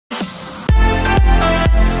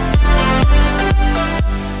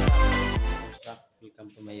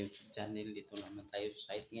welcome to my YouTube channel. Dito naman tayo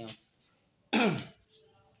sa site ngayon.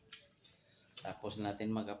 Tapos natin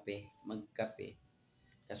magkape.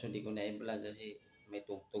 Kaso hindi ko na i-vlog kasi may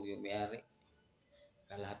tugtog yung may-ari.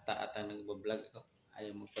 Kalahata ata nagbablog ako.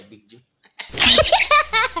 Ayaw magpa-video.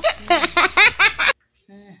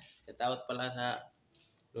 Tatawat pala sa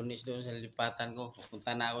Lunis doon sa lipatan ko.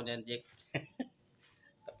 Punta na ako dyan, Jack.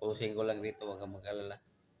 Tapusin ko lang dito. Huwag kang mag-alala.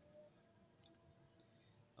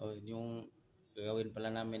 O, yung gagawin pala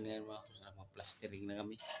namin ngayon mga kusama, plastering na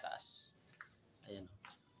kami sa taas. Ayan o.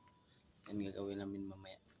 Yan gagawin namin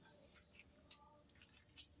mamaya.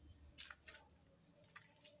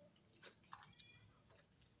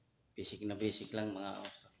 Basic na basic lang mga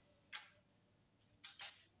kusama.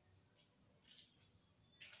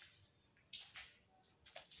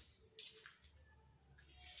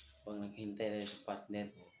 Pag naghintay tayo sa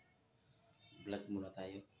partner ko, vlog muna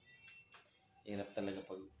tayo. Hirap talaga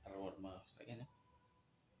pag arawan mga kasakyan.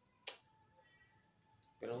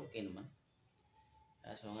 Pero okay naman.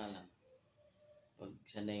 Kaso nga lang, pag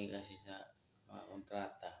sanay kasi sa mga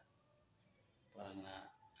kontrata, parang na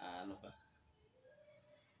ano ka.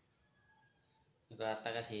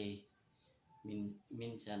 Kontrata kasi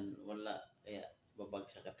minsan wala, kaya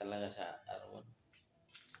babagsak ka talaga sa arawan.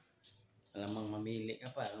 Alamang mamili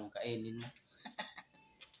ka pa, anong kainin mo.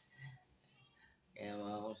 Kaya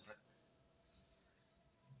mga kontrata,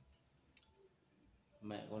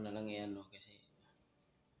 may ako na lang yan, no, kasi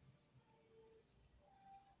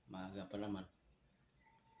maaga pa naman.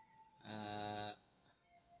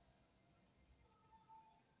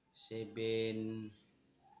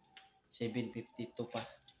 7:52 pa.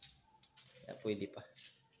 Kaya pwede pa.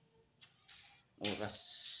 Oras.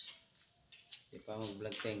 Di pa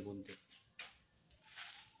mag-vlog tayong bunti.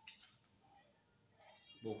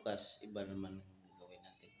 Bukas, iba naman ang gagawin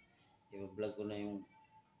natin. I-vlog ko na yung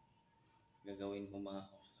gagawin ko mga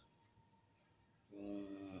host. Yung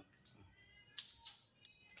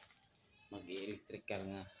mag-electrical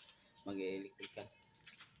nga. Mag-electrical.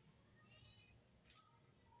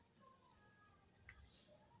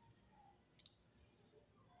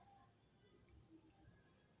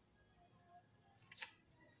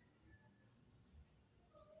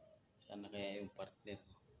 Sana kaya yung partner ko.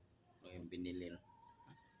 O yung binili, no?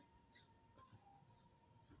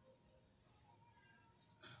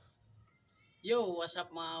 Yo, what's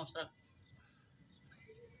up mga Australia?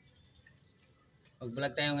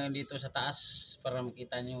 Mag-vlog tayo ngayon dito sa taas para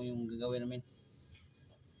makita nyo yung gagawin namin.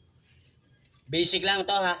 Basic lang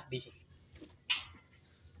to ha, basic.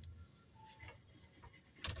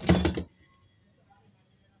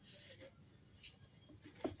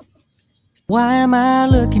 Why am I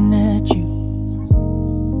looking at you?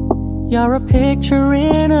 You're a picture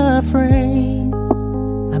in a frame.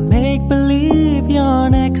 I make believe you're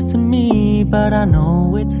next to me, but I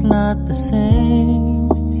know it's not the same.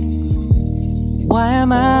 Why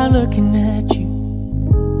am I looking at you?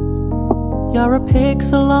 You're a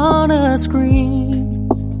pixel on a screen.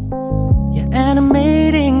 Your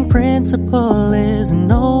animating principle is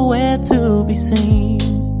nowhere to be seen.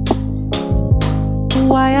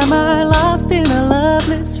 Why am I lost in a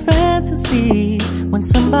loveless fantasy when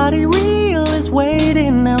somebody real is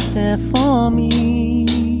waiting out there for me?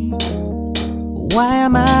 Why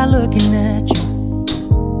am I looking at you?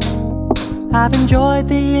 I've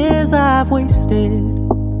enjoyed the years I've wasted,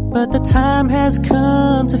 but the time has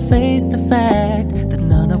come to face the fact that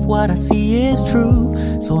none of what I see is true.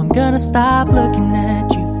 So I'm gonna stop looking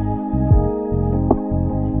at you.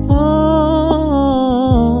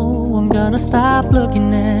 Oh, I'm gonna stop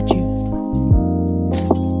looking at you.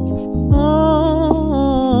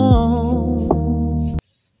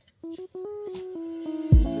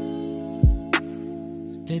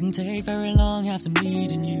 Didn't take very long after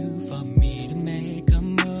meeting you for me to make a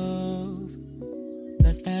move.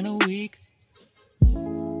 Less than a week,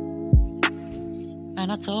 and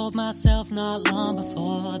I told myself not long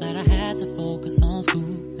before that I had to focus on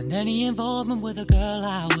school and any involvement with a girl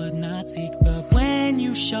I would not seek. But when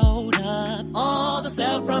you showed up, all the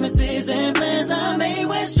self-promises and plans I made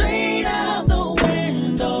went straight out the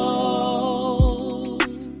window.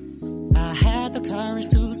 I had the courage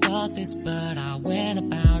to start this, but I went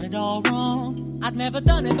about it all wrong. I'd never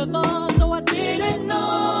done it before, so I didn't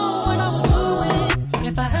know what I was doing.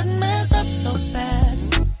 If I hadn't messed up so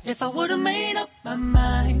bad, if I would've made up my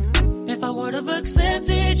mind, if I would've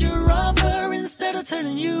accepted your offer instead of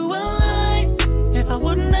turning you a lie, if I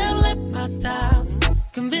wouldn't have let my doubts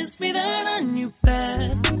convince me that I knew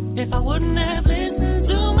best, if I wouldn't have listened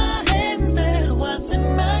to my head instead of what's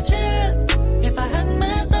in my chest, if I hadn't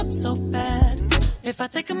messed up so bad, if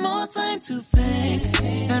I'd taken more time to think,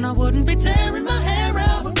 then I wouldn't be tearing my hair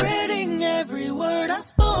regretting every word I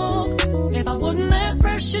spoke. If I wouldn't have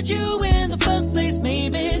pressured you in the first place,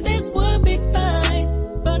 maybe this would be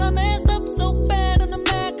fine. But I messed up so bad and I'm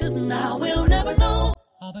mad, cause now we'll never know.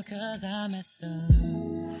 All because I messed up.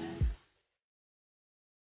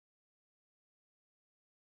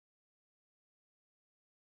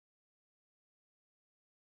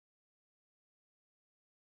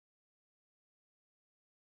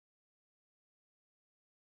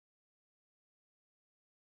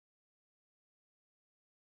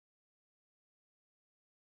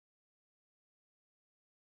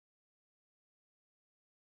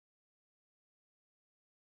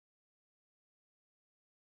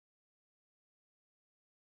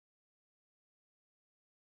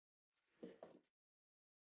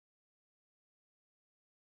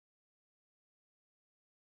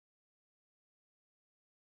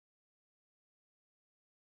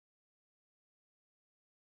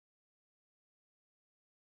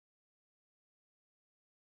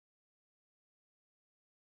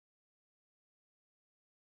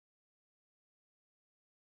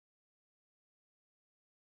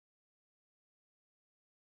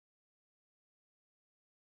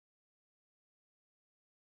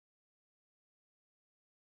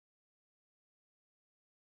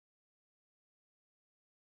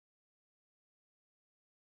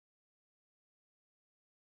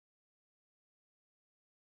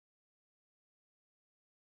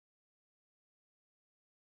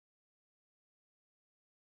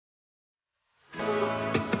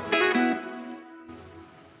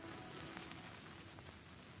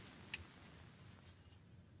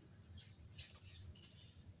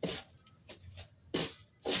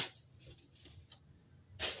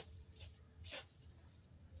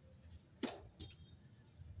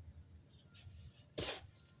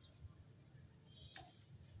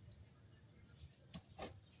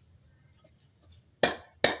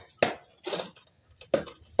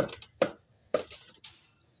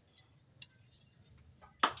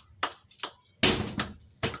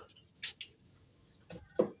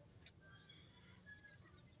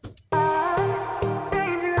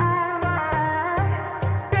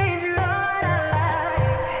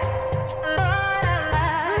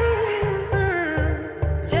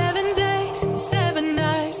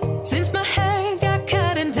 Since my hair got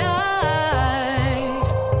cut and dyed,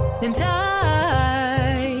 and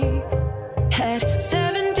I've had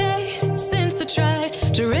 7 days since I tried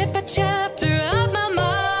to rip a chapter out my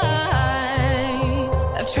mind.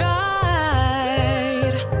 I've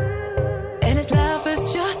tried, and his laugh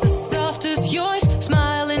is just as soft as yours,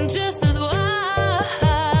 smiling just as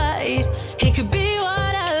wide. He could be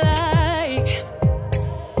what I like,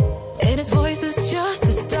 and his voice is just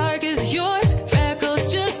as dark as yours.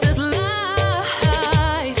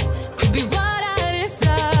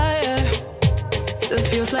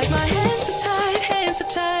 Like my hands are tied, hands are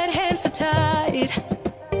tied, hands are tied.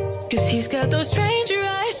 Cause he's got those stranger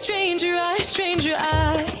eyes, stranger eyes, stranger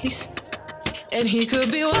eyes. And he could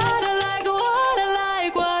be what I like, what I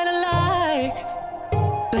like, what I like.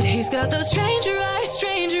 But he's got those stranger eyes,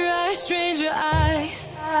 stranger eyes, stranger eyes.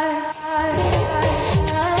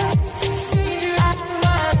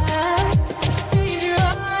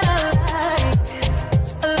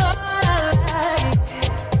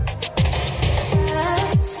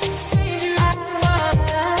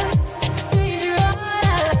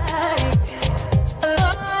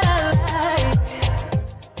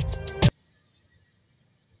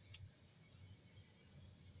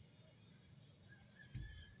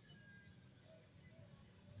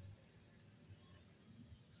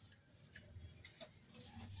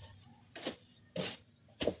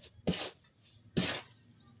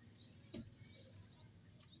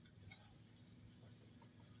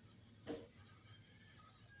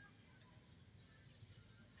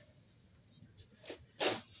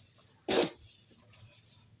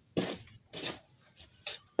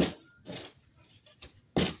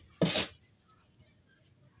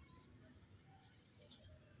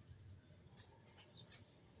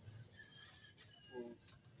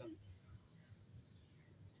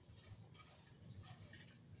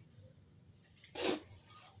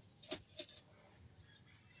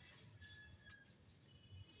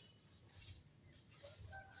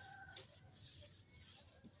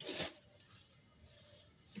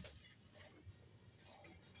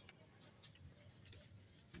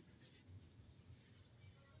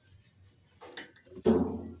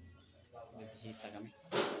 May bisita kami.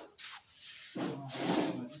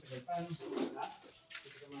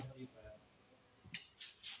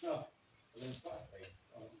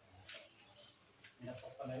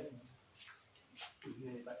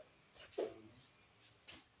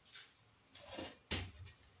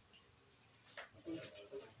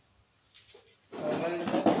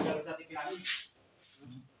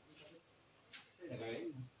 naman.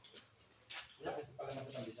 Nagawin. Wala kasi pala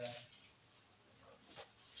matutambisa.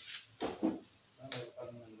 Meron pa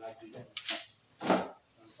naman radyo dyan.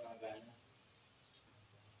 Ang pangagana.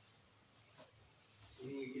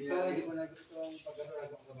 Ito, hindi ko na gusto ang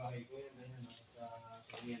pag-aralag sa bahay ko. Yan, ganyan, sa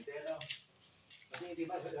kuryente, ano? Kasi hindi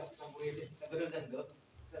ba, sa kuryente, nagano'n doon.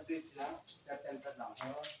 Sa switch lang, sa tempered lang.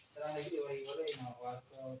 Sarang nag-iwalay-iwalay, mga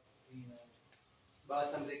kwarto, bawat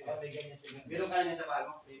sa break pa, may ganyan sila. Meron ka na sa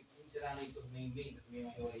bago? Yung sila na ito, may main, tapos may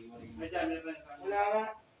iwalay-iwalay. May dami naman. Wala nga.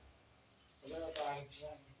 Wala na tayo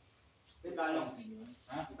siya. May paano?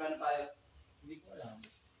 Ha? May paano tayo? Hindi ko alam.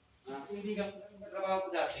 Hindi ka, trabaho ko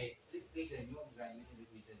dati. Electrician yun, gamit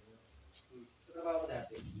electrician yun. Trabaho ko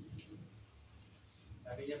dati.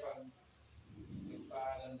 Sabi niya pag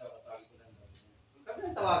nagpaganda ko, tawag ko lang daw. Sabi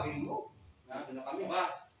na tawagin mo. Doon na kami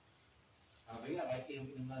ba? Sabi nga, kahit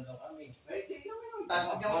inom-inom lang daw kami. Kahit inom-inom tayo.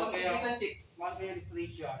 Huwag niya ko electrician chicks. Mahal kayo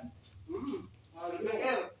electrician. Mahal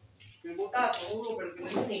kayo. Yung butas, oo, pero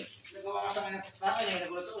pinalinik. Nagawa ka sa kanya sa saksakan niya,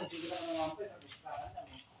 nagulat ako, hindi ka naman mampay, sa saksakan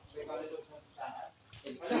lang. May kami doon sa saksakan.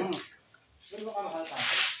 Pero baka mahal sa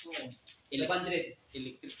akin. Oo. 500.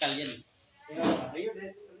 Electrical yan. Ayun,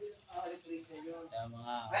 electrician yun. Kaya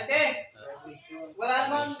mga... Pwede! Wala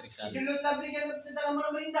naman. Julius lang bigyan mo na dala mo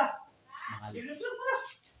ng merinda. Julius lang pala.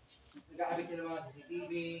 Nag-aabit sila mga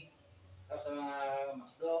CCTV. Tapos sa mga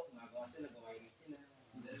MacDoc, nagawa sila, nagawa-iris sila.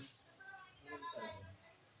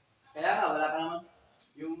 Kaya nga, wala ka naman.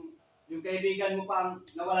 Yung kaibigan mo pa ang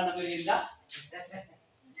nawala ng merinda.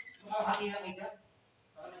 Makakaki lang kayo dyan.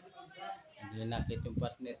 Hindi nakit yung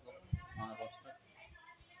partner ko, mga construct.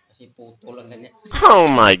 Kasi puto lang ganyan. Oh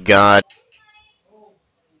my God.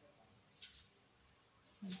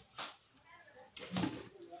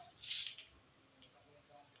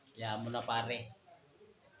 Kaya mo na pare.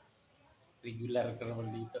 Regular ka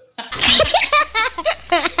naman dito.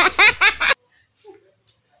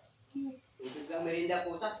 Tubig lang merinda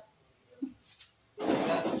pusa.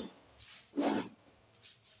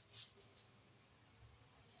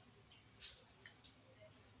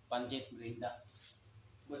 Panjit, Brenda.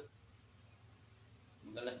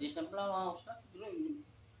 Magalas 10 ng pala mga construct.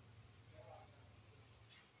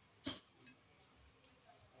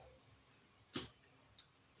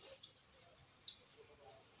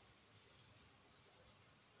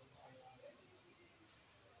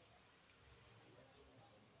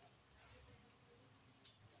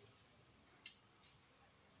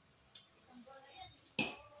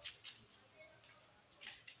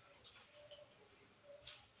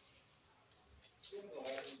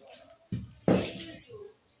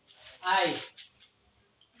 Ay!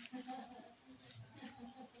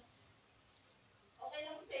 Okay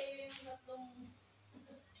lang sa iyo yung tatlong...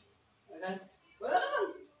 Wala naman.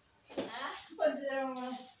 Ha? Pansin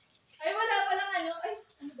naman. Ay, wala palang ano. Ay,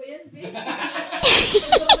 ano ba yan, babe?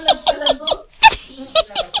 Pagpapalag mo?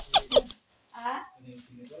 Ha?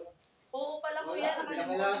 Oo pala ko yan.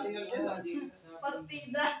 Kailangan tingnan ko.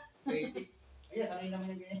 Partida. Basic. Ayan, sanay naman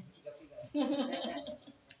yung ganyan.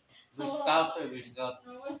 Girl Scout or Girl Scout?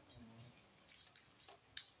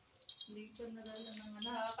 Hindi ko nalala naman.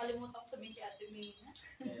 Nakakalimutan ko sabihin si Ate Mina.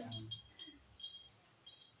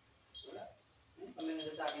 Wala. Ano kami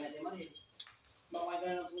sa akin natin man eh. Baka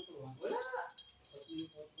ka ng puto. Wala. Pati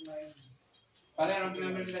yung puto na yun. Pare, anong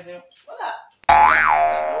pinamili ka sa'yo? Wala.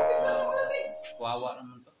 Kuwawa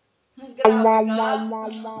naman to. Grabe ka.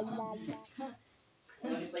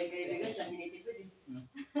 Wala pa yung kaibigan siya. Hinitipid eh.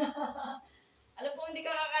 Alam ko hindi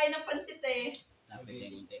ka kakain ng pansit eh.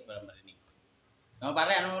 Napili para marinig. No,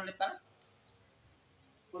 pare, ano ulit pare?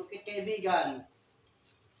 Pagkit kaibigan.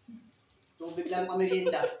 Tubig lang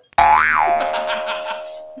pamerienda.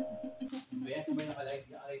 Bayan, sabay nakalive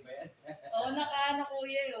ba yan? Oo, nakaano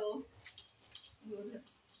kuya yun.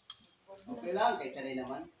 Okay lang, kaysa rin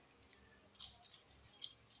naman.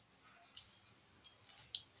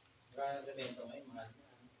 Magkano sa bento ngayon? Mahal.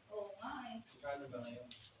 Oo nga eh. Magkano ba ngayon?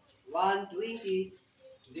 120s.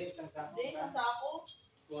 Hindi, isang sako. Hindi, nasa ako.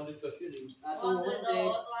 200 plus yun eh. 200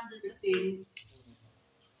 o 250.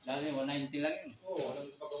 215. Dali, 190 lang yun. Oo, walang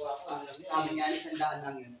pagawa ko. Sabi nga, 100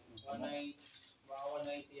 lang yun. 190. Baka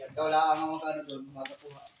 190 yan. Ikaw lang ang magkano doon,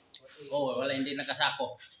 magapuha. Oo, wala, hindi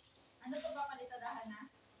nakasako. Ano to ba palitadahan na?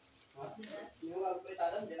 Ha? Yung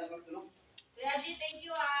magpalitan, hindi lang magtulog. Kuya G, thank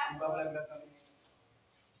you ah. Ibabalag lang kami.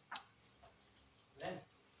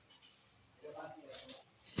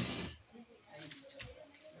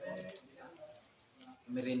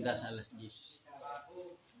 Merinda sa alas 10.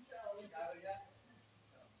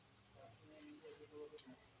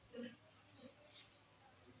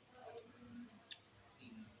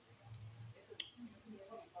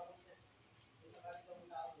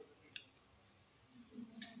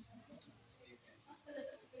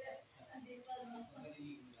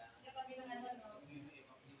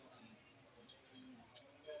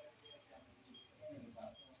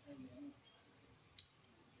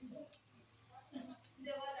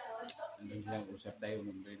 Bilang usap tayo,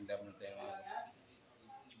 mag-brinda mo tayo.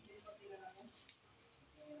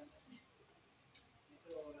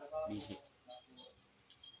 Busy.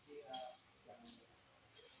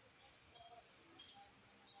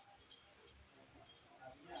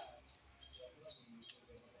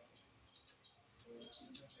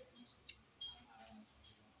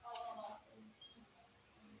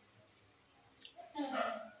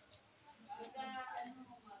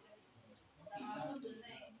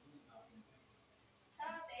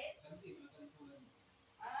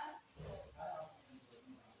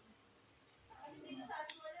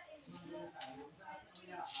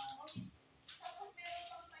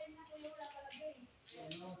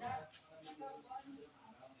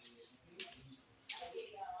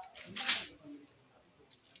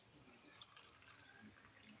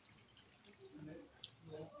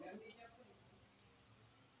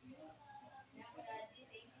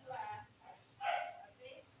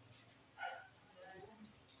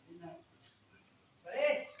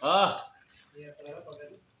 Oh, Hirap talaga pag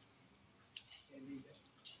ano. Kaibigan.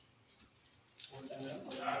 Punta na lang,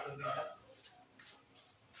 wala na itong benta.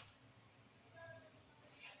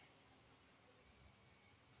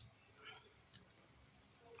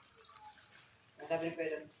 Ang sabi ni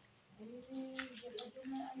Pedro,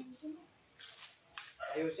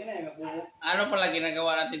 ayusin na, magbubo. ano pala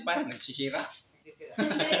ginagawa natin para nagsisira? Nagsisira.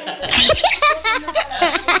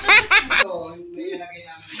 Ito, may nilagay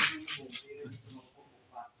namin yung bubo. Pero dito magpupo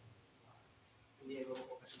pa. Hindi ay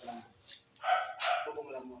bubo kasi lang. Bubong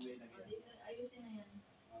lang mo may lagay. Ayusin na yan.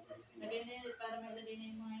 Lagay na yan para malagay na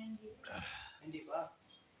yung mga yan dito. Hindi pa.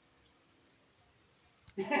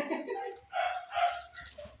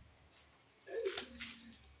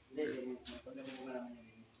 Hindi. Pagkabubong na naman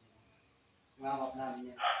yan. Ngawap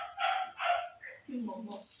namin yan. Yung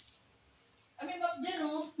momo. Ah, may map dyan,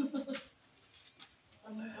 oh.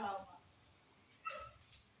 Tama.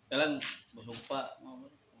 Kailang busog pa.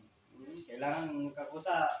 Kailangan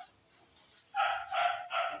kakusa.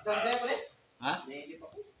 Mag-sound tayo pala. Ha? Hindi pa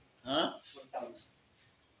po. Ha? Mag-sound.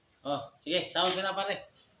 Oh, sige, sound ka na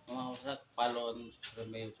pare. Mga usap, follow ang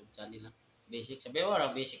may YouTube channel na. Basic, sabi mo,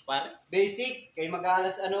 basic pare. Basic, kay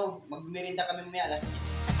mag-alas ano, magmerinda kami mamaya alas